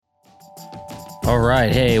All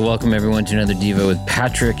right. Hey, welcome everyone to another Devo with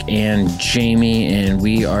Patrick and Jamie. And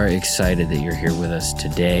we are excited that you're here with us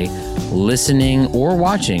today, listening or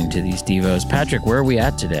watching to these Devos. Patrick, where are we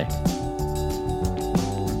at today?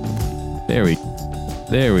 There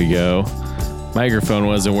we go. Microphone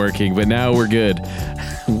wasn't working, but now we're good.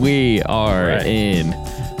 We are in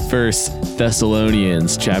 1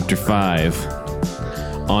 Thessalonians chapter 5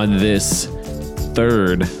 on this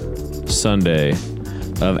third Sunday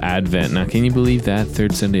of Advent. Now, can you believe that?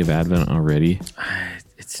 Third Sunday of Advent already?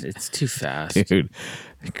 It's too fast. Dude,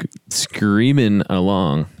 screaming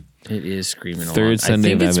along. It is screaming along. Third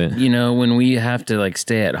Sunday of Advent. You know, when we have to like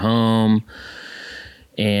stay at home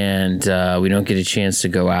and we don't get a chance to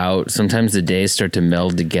go out, sometimes the days start to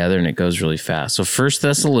meld together and it goes really fast. So 1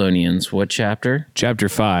 Thessalonians, what chapter? Chapter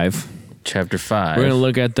 5. Chapter 5. We're going to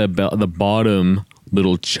look at the bottom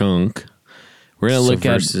little chunk. We're going to look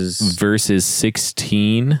at verses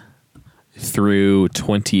 16 through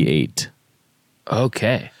 28.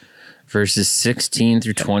 Okay. Verses 16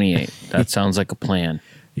 through 28. That sounds like a plan.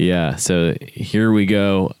 Yeah, so here we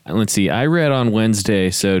go. Let's see. I read on Wednesday,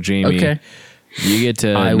 so Jamie, you get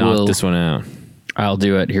to knock this one out. I'll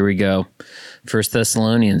do it. Here we go. 1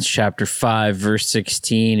 Thessalonians chapter 5, verse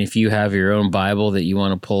 16. If you have your own Bible that you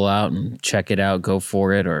want to pull out and check it out, go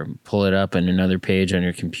for it, or pull it up in another page on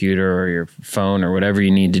your computer or your phone or whatever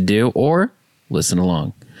you need to do, or listen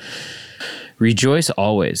along. Rejoice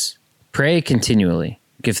always. Pray continually.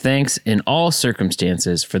 Give thanks in all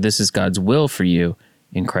circumstances, for this is God's will for you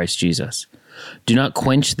in Christ Jesus. Do not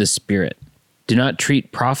quench the Spirit. Do not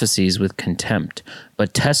treat prophecies with contempt,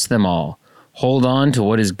 but test them all. Hold on to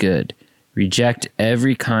what is good. Reject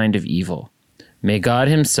every kind of evil. May God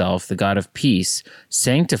himself, the God of peace,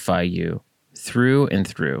 sanctify you through and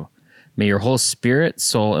through. May your whole spirit,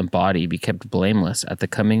 soul, and body be kept blameless at the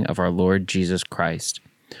coming of our Lord Jesus Christ.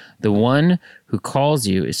 The one who calls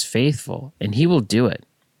you is faithful, and he will do it.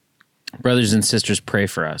 Brothers and sisters, pray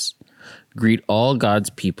for us. Greet all God's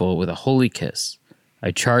people with a holy kiss.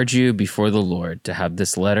 I charge you before the Lord to have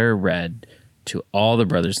this letter read to all the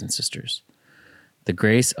brothers and sisters. The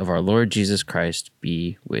grace of our Lord Jesus Christ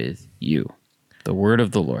be with you. The word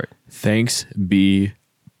of the Lord. Thanks be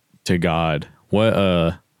to God. What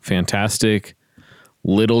a fantastic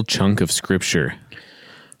little chunk of scripture.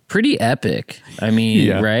 Pretty epic. I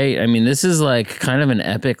mean, right? I mean, this is like kind of an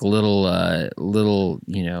epic little,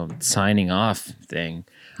 signing off thing.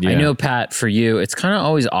 Yeah. I know, Pat, for you, it's kind of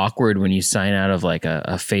always awkward when you sign out of like a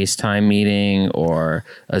FaceTime meeting or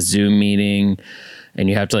a Zoom meeting and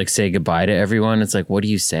you have to like say goodbye to everyone. It's like, what do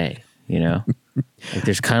you say? You know, like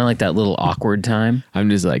there's kind of like that little awkward time. I'm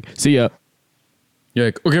just like, see ya. You're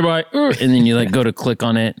like, okay, bye. And then you like go to click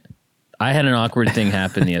on it. I had an awkward thing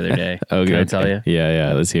happen the other day. Can I tell you?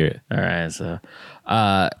 Yeah. Let's hear it. All right. So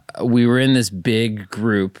we were in this big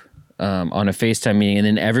group on a FaceTime meeting, and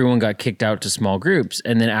then everyone got kicked out to small groups.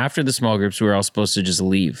 And then after the small groups, we were all supposed to just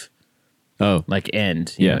leave. Oh. Like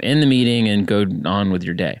end, you know, end the meeting and go on with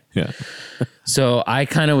your day. Yeah. So I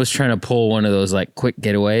kind of was trying to pull one of those like quick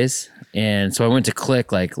getaways. And so I went to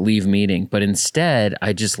click like leave meeting, but instead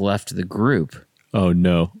I just left the group. Oh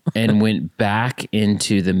no. And went back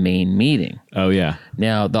into the main meeting. Oh yeah.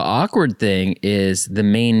 Now the awkward thing is the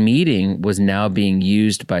main meeting was now being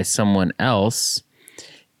used by someone else.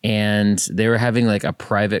 And they were having like a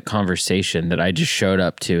private conversation that I just showed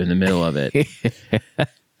up to in the middle of it.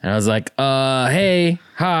 And I was like, hey,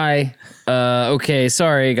 hi. Okay,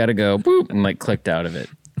 sorry, gotta go. Boop, and like clicked out of it.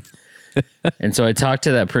 And so I talked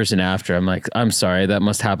to that person after. I'm like, I'm sorry, that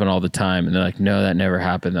must happen all the time. And they're like, no, that never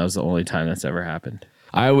happened. That was the only time that's ever happened.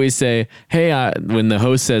 I always say, hey, when the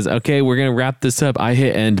host says, okay, we're going to wrap this up, I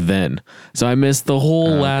hit end then. So I missed the whole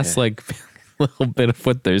last like little bit of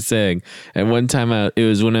what they're saying. And one time it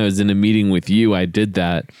was when I was in a meeting with you, I did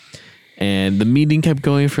that. And the meeting kept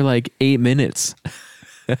going for like 8 minutes.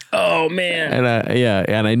 Oh man.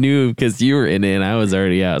 And I knew because you were in it and I was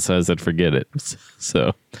already out, so I said forget it.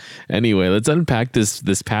 So anyway, let's unpack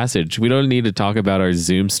this passage. We don't need to talk about our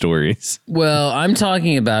Zoom stories. Well, I'm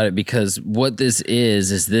talking about it because what this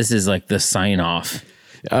is this is like the sign off.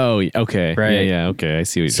 Oh, okay. Right. Yeah, okay. I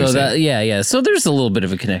see what you're saying. Yeah. So there's a little bit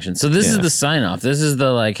of a connection. So this is the sign off. This is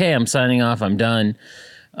the like, hey, I'm signing off, I'm done.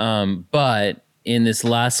 But in this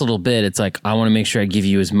last little bit, it's like I want to make sure I give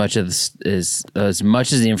you as much of this, as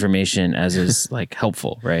much as the information as is like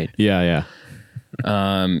helpful, right? Yeah.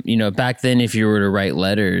 Back then, if you were to write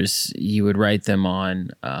letters, you would write them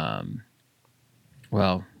on.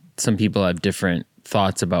 Some people have different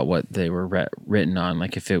thoughts about what they were written on.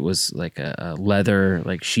 Like if it was like a leather,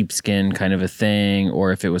 like sheepskin kind of a thing,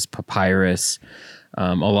 or if it was papyrus.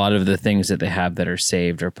 A lot of the things that they have that are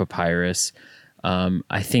saved are papyrus.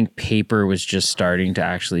 I think paper was just starting to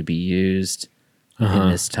actually be used in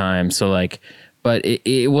this time. So like, but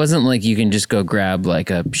it wasn't like you can just go grab like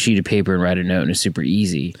a sheet of paper and write a note and it's super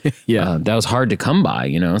easy. Yeah. That was hard to come by,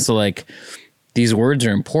 you know? So like these words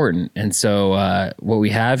are important. And so what we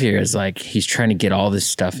have here is like, he's trying to get all this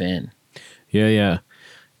stuff in. Yeah. Yeah.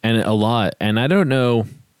 And a lot. And I don't know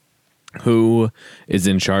who is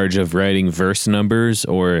in charge of writing verse numbers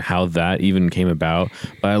or how that even came about.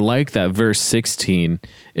 But I like that verse 16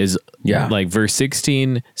 is like verse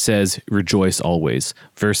 16 says, rejoice always.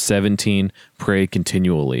 Verse 17, pray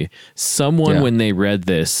continually. Someone, when they read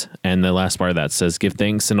this, and the last part of that says, give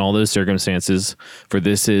thanks in all those circumstances, for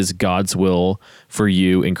this is God's will for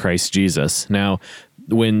you in Christ Jesus. Now,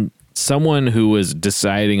 when someone who was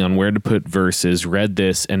deciding on where to put verses read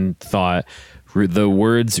this and thought, the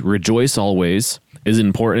words rejoice always is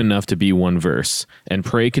important enough to be one verse, and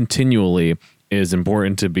pray continually is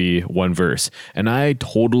important to be one verse. And I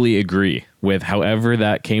totally agree with however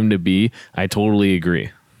that came to be. I totally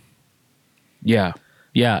agree. Yeah.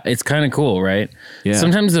 Yeah. It's kind of cool, right? Yeah.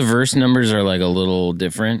 Sometimes the verse numbers are like a little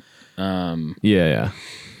different. Yeah.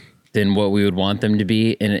 Than what we would want them to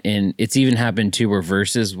be. And it's even happened too where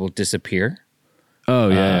verses will disappear. Oh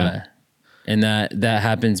yeah. And that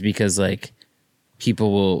happens because like,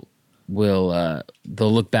 people will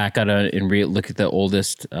they'll look back at it and look at the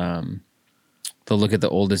oldest they'll look at the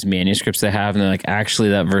oldest manuscripts they have and they're like, actually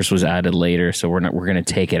that verse was added later, so we're going to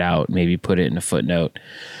take it out, maybe put it in a footnote.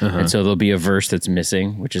 And so there'll be a verse that's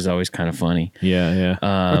missing, which is always kind of funny. Yeah.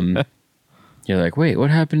 You're like, wait,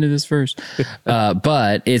 what happened to this verse?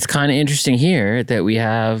 But it's kind of interesting here that we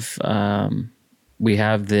have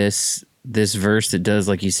this verse that does,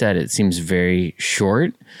 like you said, it seems very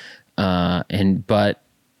short. But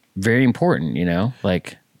very important, you know,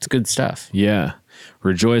 like it's good stuff. Yeah.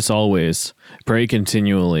 Rejoice always. Pray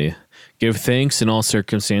continually. Give thanks in all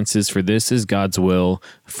circumstances, for this is God's will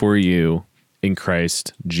for you in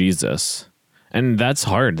Christ Jesus. And that's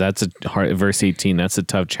hard. That's a hard, verse 18. That's a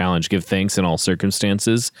tough challenge. Give thanks in all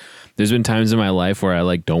circumstances. There's been times in my life where I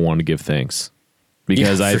like don't want to give thanks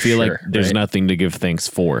because I feel like there's nothing to give thanks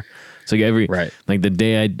for. It's like like the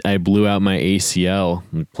day I blew out my ACL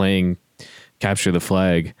playing Capture the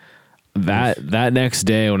Flag, that next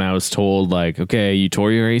day when I was told like, okay, you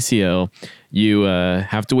tore your ACL, you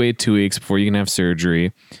have to wait 2 weeks before you can have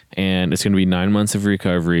surgery, and it's going to be 9 months of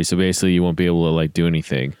recovery. So basically you won't be able to like do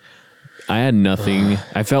anything. I had nothing.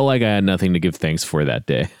 I felt like I had nothing to give thanks for that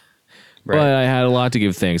day, but I had a lot to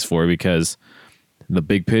give thanks for because the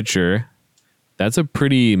big picture, that's a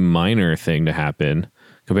pretty minor thing to happen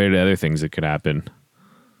compared to other things that could happen.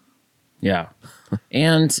 Yeah.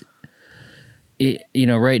 And, you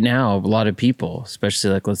know, right now, a lot of people,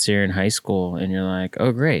 especially like let's say you're in high school and you're like,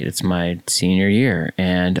 oh, great, it's my senior year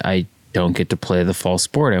and I don't get to play the fall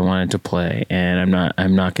sport I wanted to play. And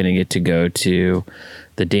I'm not going to get to go to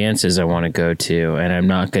the dances I want to go to. And I'm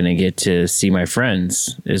not going to get to see my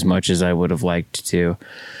friends as much as I would have liked to.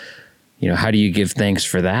 You know, how do you give thanks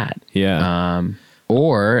for that? Yeah.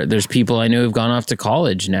 Or there's people I know who've gone off to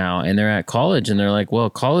college now and they're at college and they're like, well,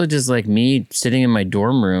 college is like me sitting in my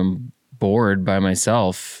dorm room bored by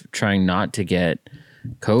myself trying not to get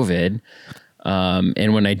COVID.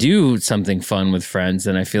 And when I do something fun with friends,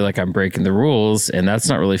 then I feel like I'm breaking the rules and that's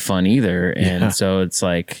not really fun either. And so it's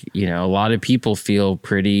like, you know, a lot of people feel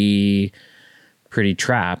pretty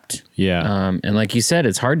trapped. Yeah. And like you said,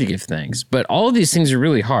 it's hard to give thanks, but all of these things are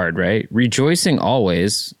really hard, right? Rejoicing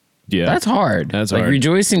always. Yeah. That's hard. That's like hard.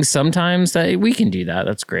 Rejoicing sometimes, that we can do that.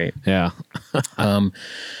 That's great. Yeah. And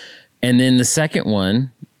then the second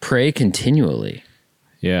one, pray continually.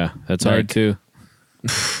 Yeah. That's hard too.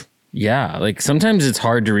 Yeah. Like sometimes it's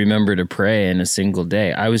hard to remember to pray in a single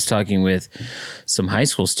day. I was talking with some high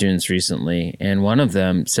school students recently and one of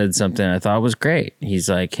them said something I thought was great. He's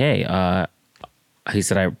like, hey, he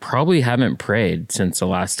said, I probably haven't prayed since the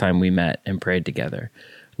last time we met and prayed together,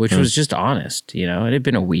 which was just honest, you know, it had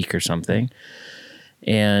been a week or something.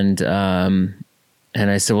 And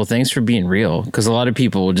I said, well, thanks for being real. Because a lot of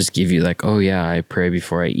people will just give you like, oh yeah, I pray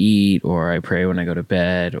before I eat, or I pray when I go to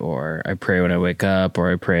bed, or I pray when I wake up,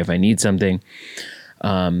 or I pray if I need something.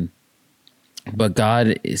 But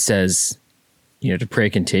God says, you know, to pray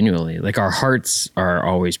continually. Like our hearts are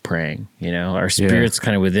always praying, you know, our spirits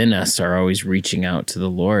kind of within us are always reaching out to the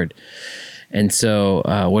Lord. And so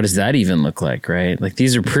what does that even look like, right? Like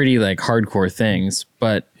these are pretty like hardcore things,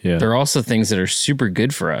 but they're also things that are super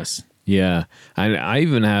good for us. Yeah. I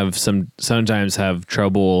even have sometimes have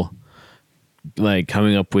trouble like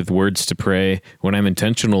coming up with words to pray when I'm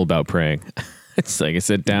intentional about praying. It's like I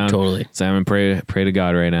sit down, totally. So I'm going to pray to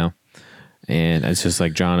God right now. And it's just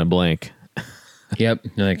like drawing a blank. Yep.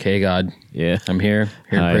 You're like, hey, God, Yeah. I'm here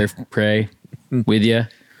Hi. to pray with you.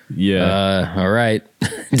 Yeah. All right.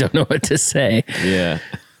 Don't know what to say. Yeah.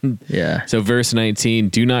 Yeah. So verse 19,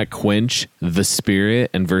 do not quench the spirit.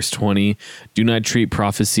 And verse 20, do not treat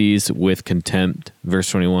prophecies with contempt. Verse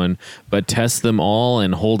 21, but test them all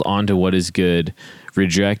and hold on to what is good.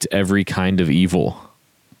 Reject every kind of evil.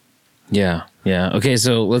 Yeah. Yeah. Okay.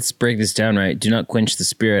 So let's break this down, right? Do not quench the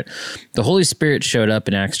spirit. The Holy Spirit showed up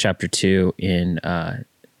in Acts chapter 2 in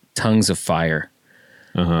tongues of fire.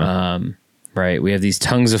 Right. We have these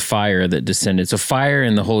tongues of fire that descended. So fire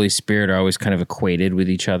and the Holy Spirit are always kind of equated with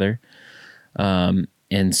each other.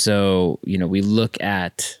 And so, we look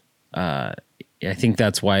at, I think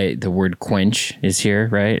that's why the word quench is here,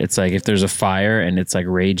 right? It's like if there's a fire and it's like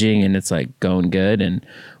raging and it's like going good, and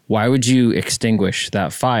why would you extinguish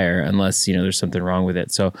that fire unless, there's something wrong with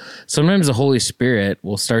it? So sometimes the Holy Spirit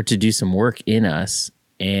will start to do some work in us,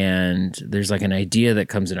 and there's like an idea that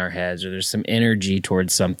comes in our heads, or there's some energy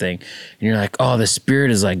towards something, and you're like, oh, the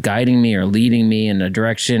Spirit is like guiding me or leading me in a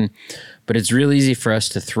direction. But it's real easy for us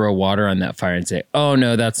to throw water on that fire and say, oh,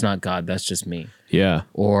 no, that's not God. That's just me. Yeah.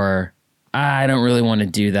 Or I don't really want to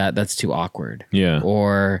do that. That's too awkward. Yeah.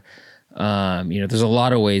 Or, there's a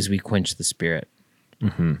lot of ways we quench the Spirit.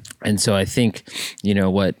 Mm-hmm. And so I think,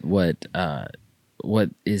 what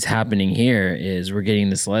is happening here is we're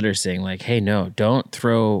getting this letter saying like, hey, no, don't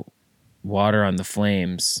throw water on the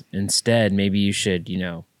flames. Instead, maybe you should,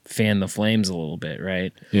 fan the flames a little bit,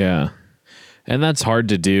 right? Yeah. And that's hard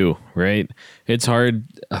to do, right? It's hard.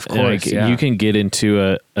 Of course, like, yeah. You can get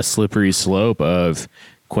into a slippery slope of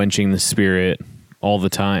quenching the Spirit all the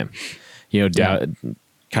time. Doubt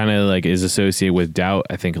kind of like is associated with doubt,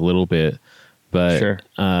 I think, a little bit. But Sure.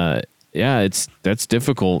 That's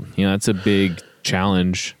difficult. That's a big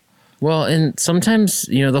challenge. Well, and sometimes,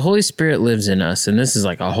 the Holy Spirit lives in us, and this is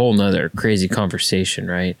like a whole nother crazy conversation,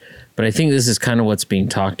 right? But I think this is kind of what's being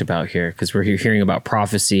talked about here, because we're hearing about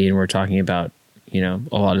prophecy and we're talking about, a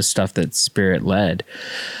lot of stuff that's Spirit led.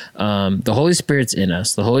 The Holy Spirit's in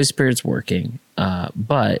us. The Holy Spirit's working.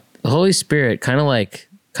 But the Holy Spirit, kind of like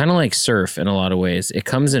surf in a lot of ways, it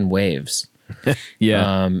comes in waves.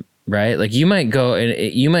 Yeah. Right? Like you might go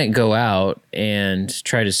out and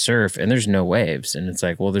try to surf and there's no waves. And it's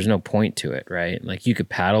like, well, there's no point to it, right? Like you could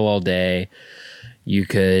paddle all day. You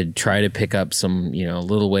could try to pick up some,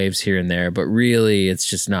 little waves here and there, but really it's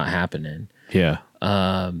just not happening. Yeah.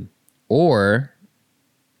 Or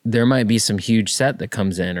there might be some huge set that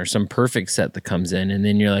comes in or some perfect set that comes in. And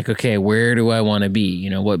then you're like, okay, where do I want to be?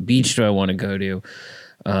 What beach do I want to go to?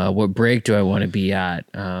 What break do I want to be at?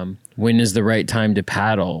 When is the right time to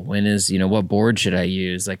paddle? When is, what board should I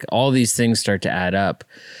use? Like all these things start to add up.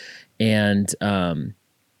 And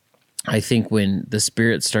I think when the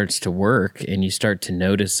Spirit starts to work and you start to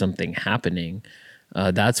notice something happening,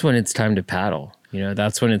 that's when it's time to paddle.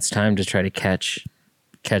 That's when it's time to try to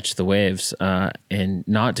catch the waves and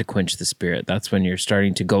not to quench the Spirit. That's when you're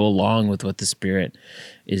starting to go along with what the Spirit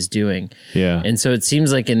is doing. Yeah. And so it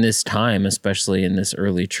seems like in this time, especially in this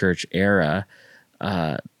early church era,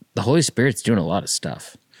 the Holy Spirit's doing a lot of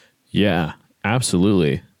stuff. Yeah,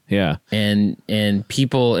 absolutely. Yeah. And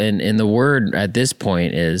people in the word at this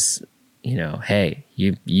point is, hey,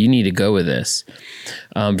 you need to go with this.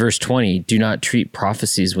 Verse 20, do not treat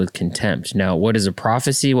prophecies with contempt. Now, what is a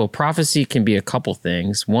prophecy? Well, prophecy can be a couple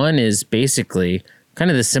things. One is basically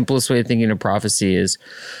kind of the simplest way of thinking of prophecy is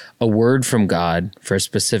a word from God for a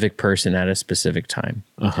specific person at a specific time.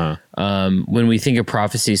 Uh-huh. When we think of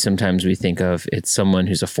prophecy, sometimes we think of it's someone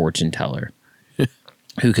who's a fortune teller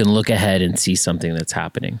who can look ahead and see something that's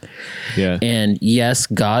happening. Yeah. And yes,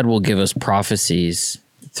 God will give us prophecies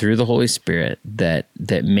through the Holy Spirit that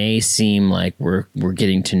may seem like we're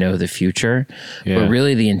getting to know the future, but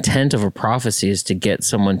really the intent of a prophecy is to get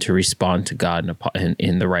someone to respond to God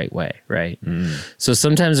in the right way, right? So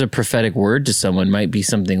sometimes a prophetic word to someone might be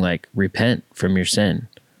something like repent from your sin,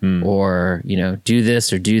 or do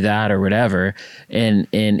this or do that or whatever, and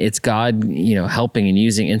it's God helping and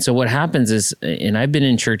using. And so what happens is, and I've been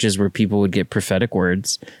in churches where people would get prophetic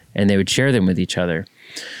words and they would share them with each other.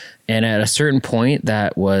 And at a certain point,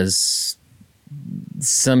 that was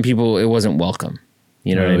some people, it wasn't welcome.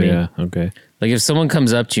 You know what I mean? Yeah. Okay. Like if someone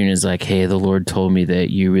comes up to you and is like, hey, the Lord told me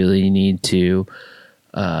that you really need to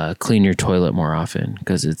clean your toilet more often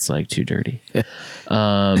because it's like too dirty.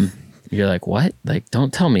 You're like, what? Like,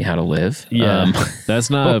 don't tell me how to live. Yeah. That's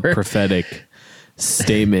not a prophetic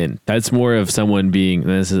statement. That's more of someone being,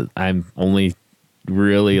 I'm only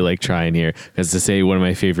really like trying here because to say one of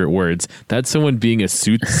my favorite words, that's someone being a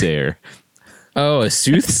soothsayer. Oh, a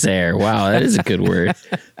soothsayer. Wow, that is a good word.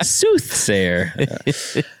 Soothsayer.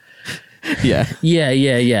 Yeah.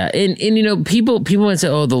 Yeah. And people might say,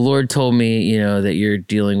 "Oh, the Lord told me, that you're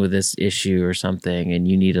dealing with this issue or something, and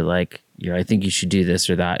you need to I think you should do this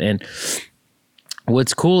or that." And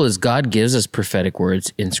what's cool is God gives us prophetic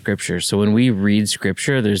words in Scripture. So when we read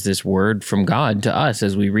Scripture, there's this word from God to us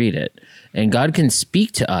as we read it, and God can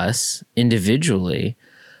speak to us individually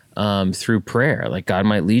through prayer. Like God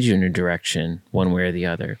might lead you in a direction one way or the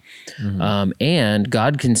other, and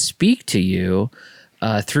God can speak to you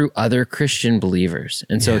through other Christian believers.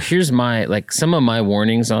 And so here's some of my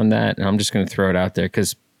warnings on that. And I'm just going to throw it out there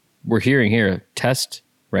because we're hearing here, test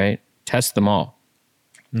them all.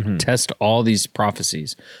 Test all these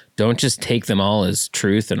prophecies. Don't just take them all as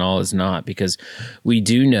truth and all as not, because we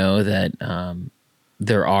do know that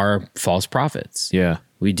there are false prophets. Yeah.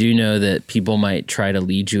 We do know that people might try to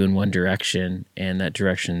lead you in one direction and that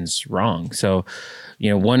direction's wrong. So,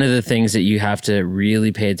 one of the things that you have to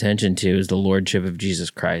really pay attention to is the lordship of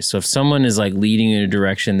Jesus Christ. So if someone is leading you in a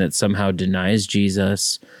direction that somehow denies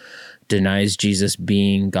Jesus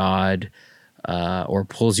being God, or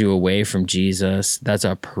pulls you away from Jesus, that's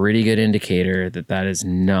a pretty good indicator that is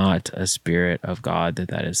not a spirit of God,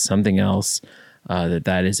 that is something else,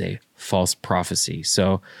 that is a false prophecy.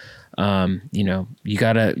 So, you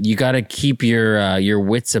gotta keep your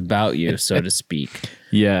wits about you, so to speak.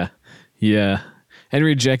 Yeah. And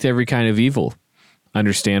reject every kind of evil.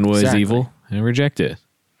 Understand what is evil and reject it.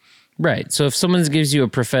 Right. So if someone gives you a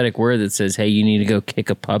prophetic word that says, "Hey, you need to go kick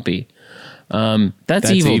a puppy," that's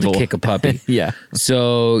evil to kick a puppy. Yeah.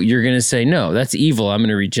 So you're going to say, "No, that's evil. I'm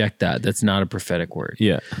going to reject that. That's not a prophetic word."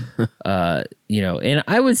 Yeah. And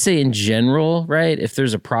I would say in general, right, if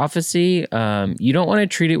there's a prophecy, you don't want to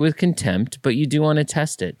treat it with contempt, but you do want to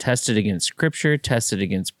test it. Test it against Scripture, test it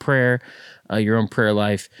against prayer, your own prayer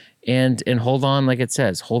life, and hold on, like it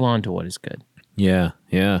says, hold on to what is good. Yeah.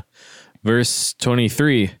 Verse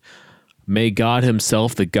 23, may God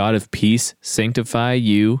himself, the God of peace, sanctify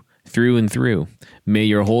you through and through. May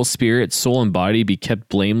your whole spirit, soul, and body be kept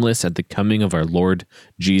blameless at the coming of our Lord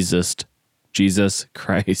Jesus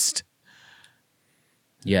Christ.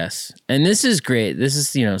 Yes. And this is great. This is,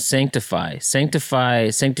 sanctify.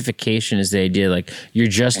 Sanctification is the idea, you're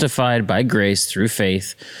justified by grace through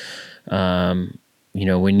faith.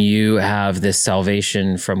 When you have this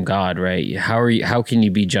salvation from God, right? How can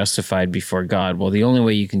you be justified before God? Well, the only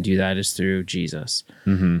way you can do that is through Jesus.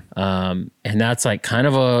 And that's kind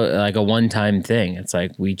of a one-time thing. It's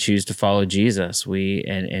we choose to follow Jesus. We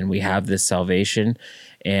have this salvation,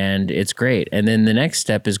 and it's great. And then the next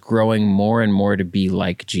step is growing more and more to be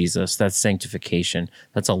like Jesus. That's sanctification.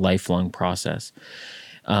 That's a lifelong process.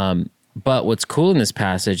 But what's cool in this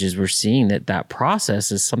passage is we're seeing that process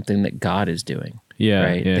is something that God is doing. Yeah,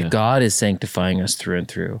 right. Yeah. That God is sanctifying us through and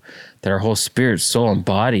through, that our whole spirit, soul, and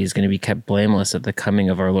body is going to be kept blameless at the coming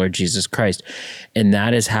of our Lord Jesus Christ. And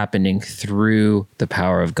that is happening through the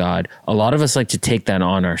power of God. A lot of us like to take that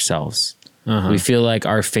on ourselves. We feel like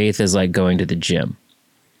our faith is like going to the gym.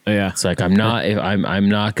 Yeah. It's I'm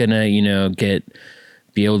not going to,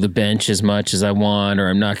 be able to bench as much as I want, or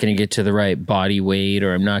I'm not going to get to the right body weight,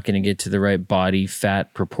 or I'm not going to get to the right body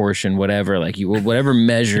fat proportion, whatever, whatever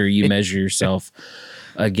measure you measure yourself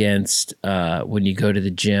against, when you go to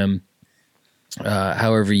the gym,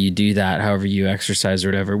 however you do that, however you exercise or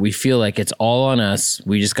whatever, we feel like it's all on us.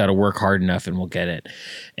 We just got to work hard enough and we'll get it.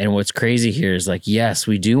 And what's crazy here is yes,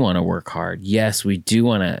 we do want to work hard. Yes, we do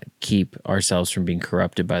want to keep ourselves from being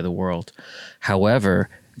corrupted by the world. However,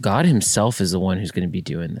 God himself is the one who's going to be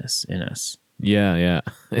doing this in us. Yeah.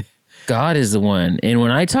 God is the one. And when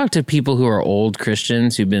I talk to people who are old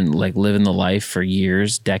Christians who've been living the life for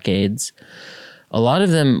years, decades, a lot of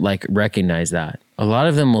them recognize that. A lot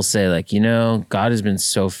of them will say God has been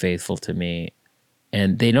so faithful to me.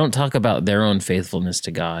 And they don't talk about their own faithfulness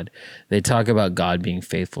to God. They talk about God being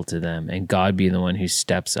faithful to them and God being the one who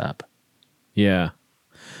steps up. Yeah.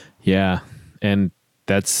 And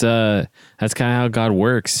that's kind of how God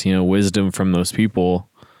works, wisdom from those people,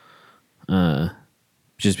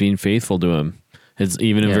 just being faithful to him. It's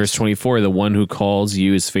even in verse 24, the one who calls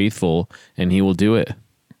you is faithful and he will do it.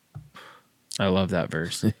 I love that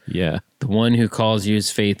verse. Yeah. The one who calls you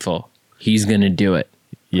is faithful. He's going to do it.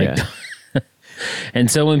 Yeah.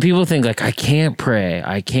 And so when people think I can't pray,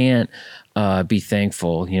 I can't be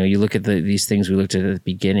thankful. You look at these things we looked at the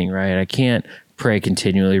beginning, right? I can't pray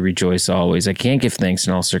continually, rejoice always. I can't give thanks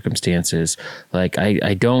in all circumstances.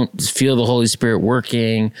 I don't feel the Holy Spirit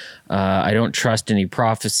working. I don't trust any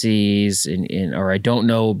prophecies, or I don't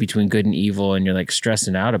know between good and evil. And you're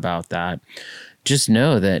stressing out about that. Just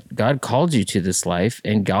know that God called you to this life,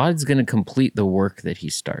 and God's going to complete the work that he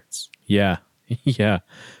starts. Yeah. Yeah,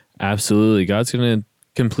 absolutely. God's going to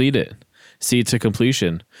complete it. see it to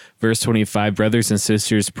completion. Verse 25, brothers and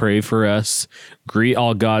sisters, pray for us. Greet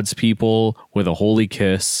all God's people with a holy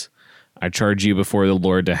kiss. I charge you before the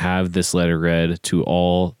Lord to have this letter read to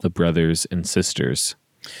all the brothers and sisters.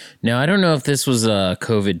 Now, I don't know if this was a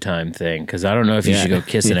COVID time thing, because I don't know if you should go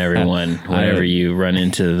kissing everyone whenever you run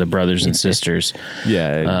into the brothers and sisters.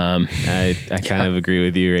 Yeah, I kind of agree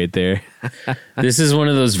with you right there. This is one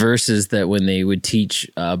of those verses that when they would teach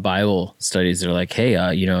Bible studies, they're like, hey,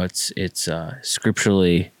 it's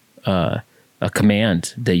scripturally a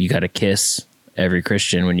command that you got to kiss every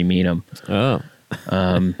Christian when you meet them. Oh.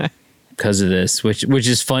 Because of this, which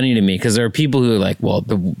is funny to me, because there are people who are like, well,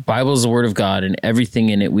 the Bible is the word of God and everything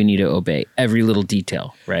in it we need to obey, every little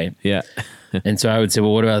detail, right? Yeah. And so I would say,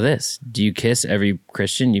 well, what about this? Do you kiss every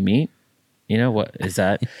Christian you meet? You know, what is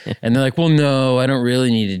that? And they're like, well, no, I don't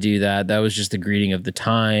really need to do that. That was just the greeting of the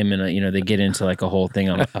time. And, they get into like a whole thing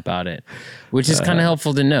about it, which is kind of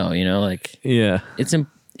helpful to know, like, yeah,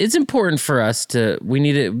 it's important for us we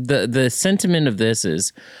need to, the sentiment of this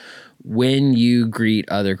is, when you greet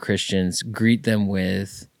other Christians, greet them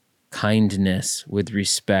with kindness, with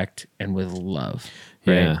respect, and with love.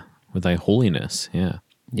 Right? Yeah, with thy holiness. Yeah.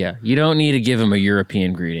 Yeah. You don't need to give them a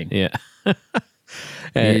European greeting. Yeah.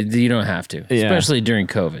 You don't have to, especially during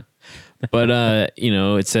COVID. But,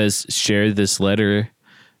 it says, share this letter,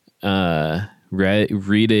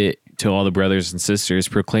 read it to all the brothers and sisters,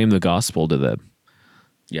 proclaim the gospel to them.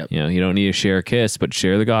 Yep. You don't need to share a kiss, but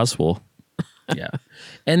share the gospel. Yeah.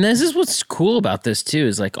 And this is what's cool about this too,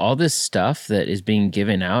 is like all this stuff that is being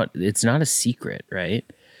given out, it's not a secret, right?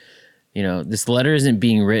 This letter isn't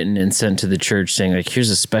being written and sent to the church saying like, here's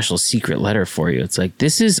a special secret letter for you. It's like,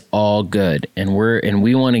 this is all good. And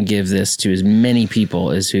we want to give this to as many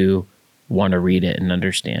people as who want to read it and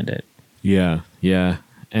understand it. Yeah. Yeah.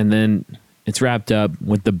 And then it's wrapped up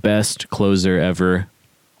with the best closer ever.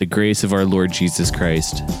 The grace of our Lord Jesus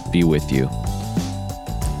Christ be with you.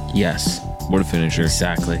 Yes. What a finisher.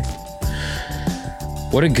 Exactly.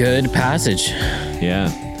 What a good passage. Yeah.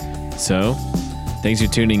 So, thanks for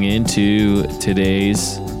tuning in to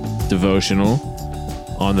today's devotional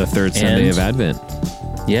on the third Sunday of Advent.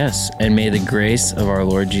 Yes. And may the grace of our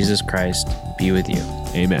Lord Jesus Christ be with you.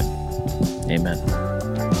 Amen. Amen.